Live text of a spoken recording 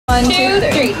1, 2, 3.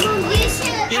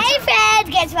 Hey friends,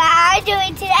 guess what I'm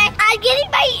doing today? I'm getting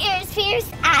my ears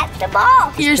pierced at the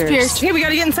mall. Ears pierced. Hey, we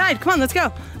gotta get inside. Come on, let's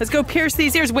go. Let's go pierce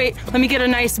these ears. Wait, let me get a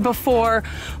nice before.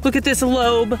 Look at this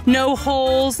lobe. No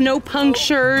holes, no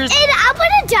punctures. And I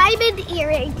want a diamond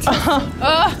earring too.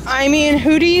 I mean,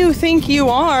 who do you think you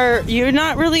are? You're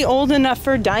not really old enough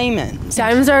for diamonds.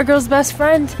 Diamonds are a girl's best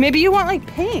friend. Maybe you want like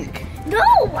pink. No,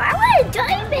 I want a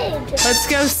diamond. Let's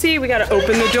go see. We gotta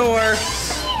open the door.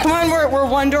 Come on, we're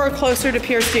one door closer to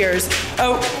pierced ears.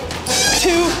 Oh,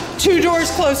 two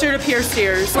doors closer to pierced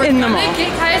ears in the mall. I'm gonna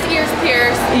get Kaia's ears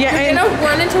pierced. Yeah, we're gonna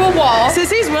run into a wall.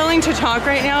 Sissy's willing to talk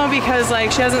right now because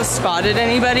like she hasn't spotted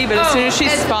anybody, but as soon as she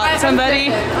spots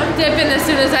somebody. I'm dipping as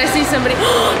soon as I see somebody.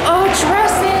 Oh,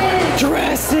 dresses!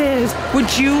 Dresses!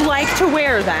 Would you like to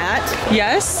wear that?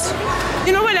 Yes?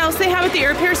 You know what else they have at the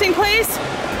ear piercing place?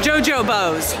 JOJO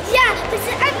bows. Yeah, but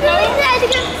I'm really glad to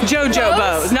go. JOJO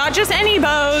bows. Not just any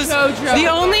bows. JOJO. The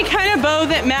only kind of bow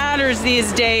that matters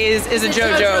these days is a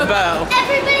JOJO bow.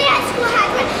 Everybody at school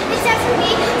has one except for me,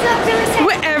 so I'm really sad.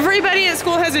 What, everybody at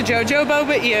school has a JOJO bow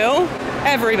but you?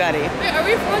 Everybody. Wait, are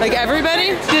we like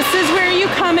everybody? This is where you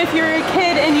come if you're a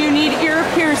kid and you need ear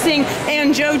piercing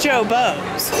and JOJO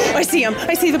bows. I see them.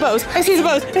 I see the bows. I see the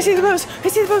bows. I see the bows. I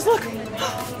see the bows. Look.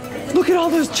 Look at all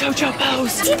those JOJO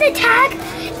bows. See the tag?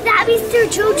 That means they're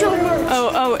JOJO merch.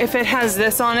 Oh, if it has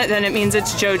this on it, then it means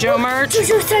it's JOJO merch.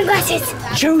 JOJO sunglasses.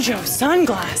 JOJO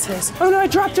sunglasses. Oh no, I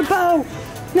dropped a bow.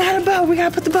 Not a bow. We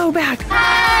gotta put the bow back.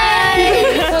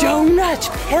 Hi. Donut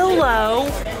pillow.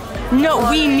 No,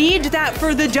 we need that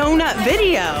for the donut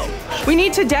video. We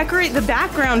need to decorate the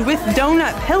background with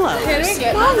donut pillows. Can we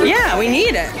get one? Yeah, we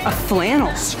need it. A flannel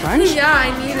scrunchie. Yeah,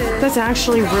 I need it. That's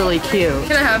actually really cute.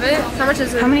 Can I have it? How much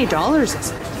is it? How many dollars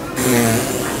is it?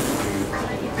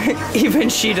 Even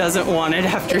she doesn't want it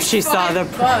after she saw the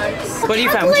price. What do you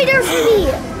find? Calculator for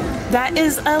me. That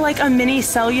is like a mini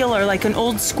cellular, like an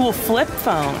old school flip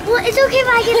phone. Well, it's okay if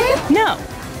I get it. No.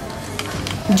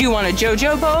 Do you want a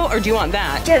JOJO bow or do you want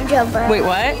that? JOJO bow. Wait,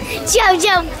 what?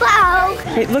 JOJO bow.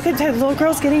 Wait, look at that little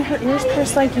girl's getting her ears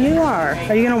pierced like you are.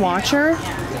 Are you gonna watch her?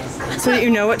 So that you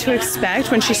know what to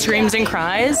expect when she screams and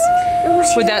cries?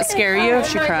 Would that scare you if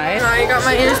she cried? I got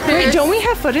my ears pierced. Wait, don't we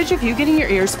have footage of you getting your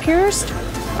ears pierced?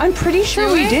 I'm pretty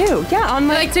sure we do. Yeah, on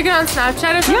like took it on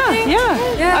Snapchat or something?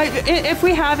 Yeah. If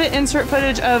we have it, insert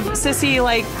footage of Sissy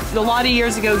like a lot of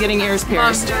years ago getting ears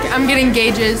pierced. I'm getting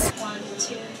gauges. 1,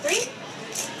 2, 3.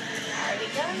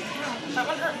 That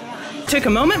one hurt more. Took a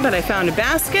moment, but I found a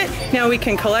basket. Now we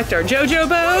can collect our JOJO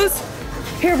bows.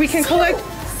 Here, we can collect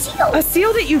a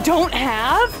seal that you don't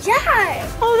have? Yeah.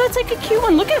 Oh, that's like a cute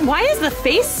one. Look at, why is the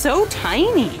face so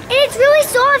tiny? And it's really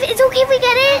soft. It's okay if we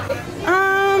get it.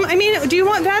 I mean, do you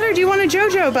want that or do you want a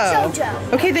JOJO bow?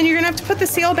 JOJO. Okay, then you're gonna have to put the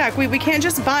seal back. We can't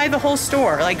just buy the whole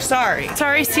store. Like, sorry.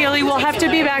 Sorry, Sealy, we'll have to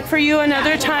be back for you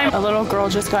another time. A little girl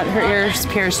just got her ears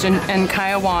pierced and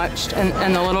Kaia watched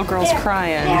and the little girl's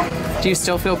crying. Do you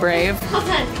still feel brave?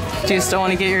 Do you still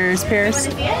want to get your ears pierced?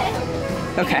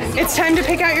 Okay. It's time to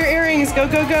pick out your earrings. Go,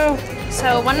 go, go.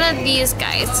 So one of these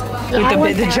guys.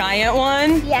 The giant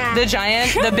one? Yeah.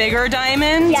 The bigger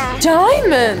diamond? Yeah.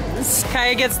 Diamonds.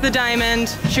 Kaia gets the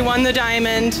diamond. She won the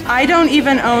diamond. I don't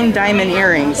even own diamond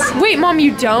earrings. Wait, Mom,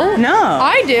 you don't? No.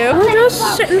 I do. We're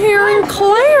just sitting here in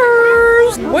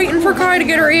Claire's, waiting for Kaia to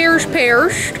get her ears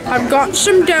pierced. I've got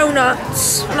some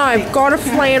donuts, and I've got a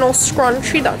flannel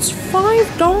scrunchie. That's $5.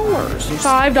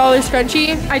 $5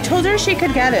 scrunchie. I told her she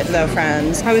could get it though,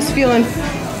 friends. I was feeling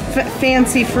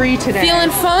fancy free today. Feeling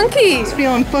funky.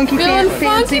 Feeling funky, Feeling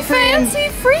fancy free. fancy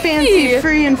free. Fancy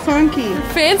free and funky.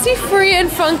 Fancy free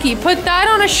and funky. Put that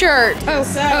on a shirt.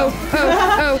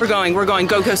 Oh. We're going.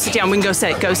 Go sit down. We can go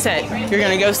sit. You're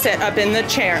gonna go sit up in the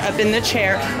chair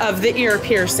of the ear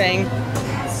piercing.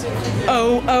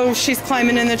 Oh, she's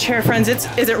climbing in the chair, friends. Is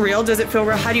it real? Does it feel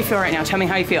real? How do you feel right now? Tell me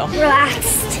how you feel.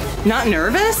 Relaxed. Not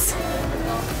nervous?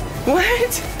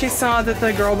 What? She saw that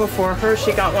the girl before her,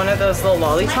 she got one of those little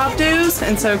lollipop doos,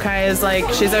 and so Kaia's like,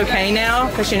 she's okay now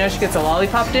because she knows she gets a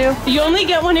lollipop do. You only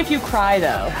get one if you cry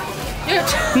though.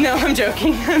 No, I'm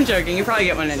joking. You probably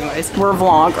get one anyways. We're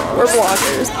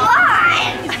vloggers.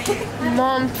 Why?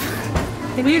 Mom.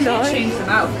 Can you not?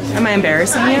 Am I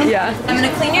embarrassing you? Yeah. I'm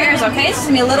gonna clean your ears, okay? It's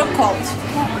gonna be a little cold.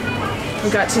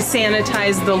 We've got to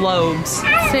sanitize the lobes.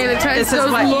 Sanitize This is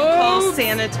those what you call lobes.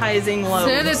 sanitizing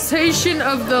lobes. Sanitation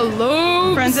of the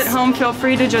lobes. Friends at home, feel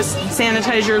free to just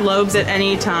sanitize your lobes at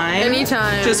any time.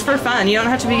 Anytime. Just for fun. You don't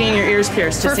have to be getting your ears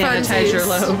pierced to For sanitize your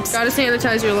funsies. lobes. Gotta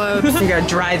sanitize your lobes. You gotta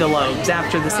dry the lobes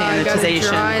after the You gotta sanitization.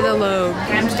 dry the lobe.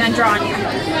 Okay, I'm just gonna draw on you.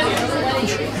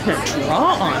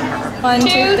 Draw on her. 1,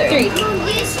 2,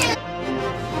 3.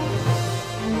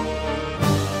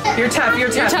 You're tough. You're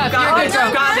tough. tough. You got You're this. good.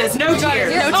 You got this. No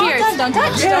tears. No tears. Don't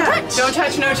touch. Yeah. Don't touch. Don't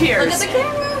touch. No tears. Look at the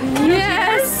camera.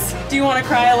 Yes. Do you want to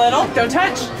cry a little? Don't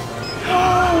touch.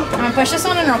 I'm gonna push this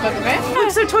one in real quick, okay?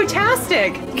 Looks so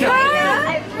toytastic.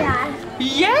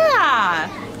 Yeah.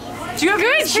 Do you have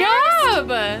Good job.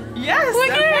 Yes.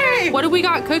 Look okay. at it. What do we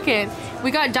got cooking? We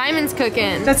got diamonds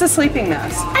cooking. That's a sleeping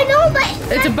mask. I know,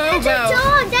 but It's a that's Bobo. a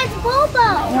dog. That's Bobo.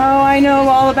 Oh, I know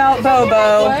all about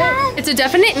Bobo. It's a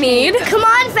definite need. Come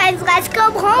on, friends, let's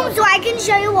go home so I can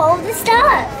show you all the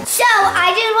stuff. So,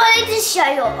 I just wanted to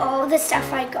show you all the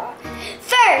stuff I got.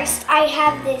 First, I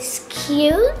have this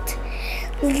cute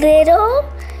little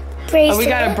bracelet. Oh, we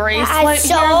got a bracelet that has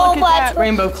here. so Look at much that.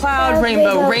 Rainbow cloud,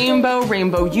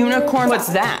 rainbow unicorn. What's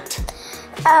that?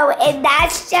 Oh, and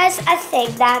that's just a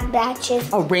thing that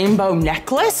matches. A rainbow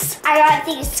necklace? I got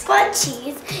these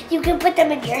scrunchies. You can put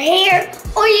them in your hair,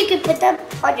 or you can put them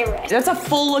on your wrist. That's a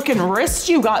full looking wrist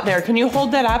you got there. Can you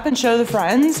hold that up and show the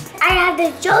friends? I have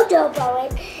this JOJO bow.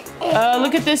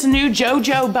 Look at this new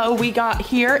JOJO bow we got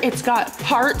here. It's got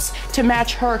hearts to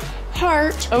match her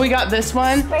heart. Oh, we got this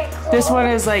one. Sprinkles. This one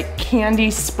is like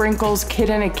candy sprinkles, kid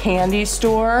in a candy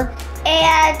store.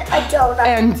 And a donut.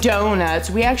 And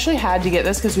donuts. We actually had to get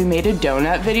this because we made a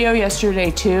donut video yesterday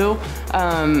too.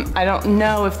 I don't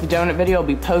know if the donut video will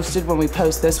be posted when we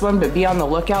post this one, but be on the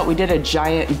lookout. We did a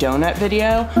giant donut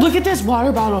video. Look at this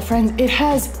water bottle, friends. It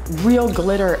has real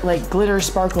glitter, like glitter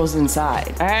sparkles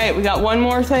inside. All right, we got one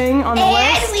more thing on the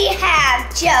list. And we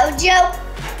have JOJO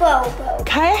Bobo.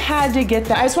 Kaia had to get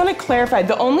that. I just want to clarify,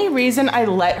 the only reason I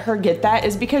let her get that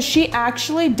is because she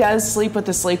actually does sleep with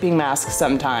a sleeping mask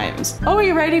sometimes. Oh, are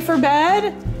you ready for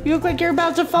bed? You look like you're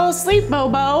about to fall asleep,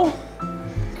 Bobo.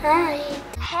 Hi.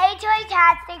 Hey,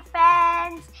 Toytastic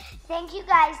friends. Thank you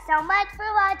guys so much for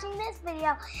watching this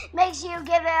video. Make sure you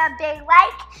give it a big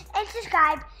like and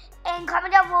subscribe and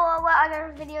comment down below what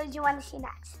other videos you want to see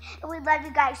next. And we love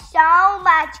you guys so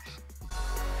much.